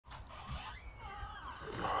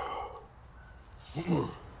What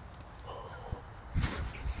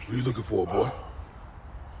are you looking for, boy?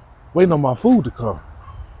 Waiting on my food to come.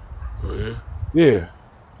 Oh, yeah? Yeah.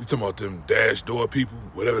 You talking about them dash door people,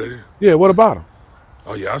 whatever that is? Yeah, what about them?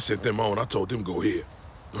 Oh, yeah, I sent them on. I told them go ahead.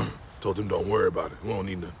 Told them don't worry about it. We don't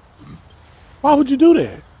need nothing. Why would you do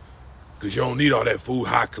that? Because you don't need all that food,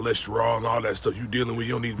 high cholesterol and all that stuff you dealing with.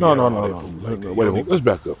 You don't need to be No, having no, all no, that no. food No, like no, that. wait a minute. Let's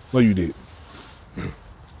back up. No, you didn't.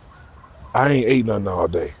 I ain't ate nothing all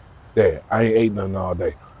day. Dad, I ain't ate nothing all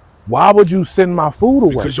day. Why would you send my food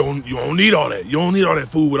away? Because you don't need all that. You don't need all that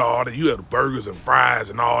food with all that. You have the burgers and fries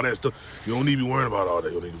and all that stuff. You don't need to be worrying about all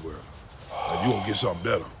that. You don't need to worry about it. Like, you gonna get something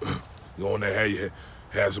better. You go in there,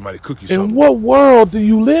 have somebody cook you something. In what world do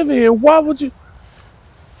you live in? Why would you?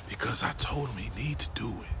 Because I told him he need to do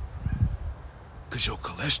it. Because your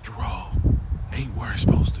cholesterol ain't where it's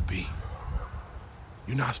supposed to be.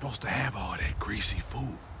 You're not supposed to have all that greasy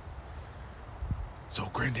food. So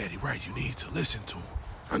Granddaddy right, you need to listen to him.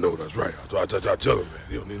 I know that's right. I tell him that.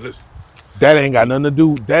 You don't need to listen. That ain't got nothing to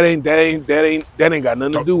do. That ain't got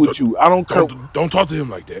nothing to do with you. I don't care. Don't talk to him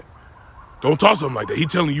like that. Don't talk to him like that. He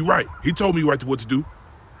telling you right. He told me right what to do.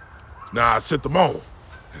 Now I sent them on.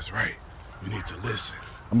 That's right. You need to listen.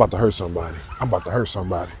 I'm about to hurt somebody.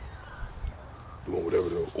 Doing whatever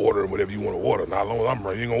the order and whatever you want to order. Not long as I'm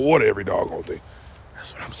right, you ain't gonna order every doggone thing.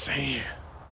 That's what I'm saying.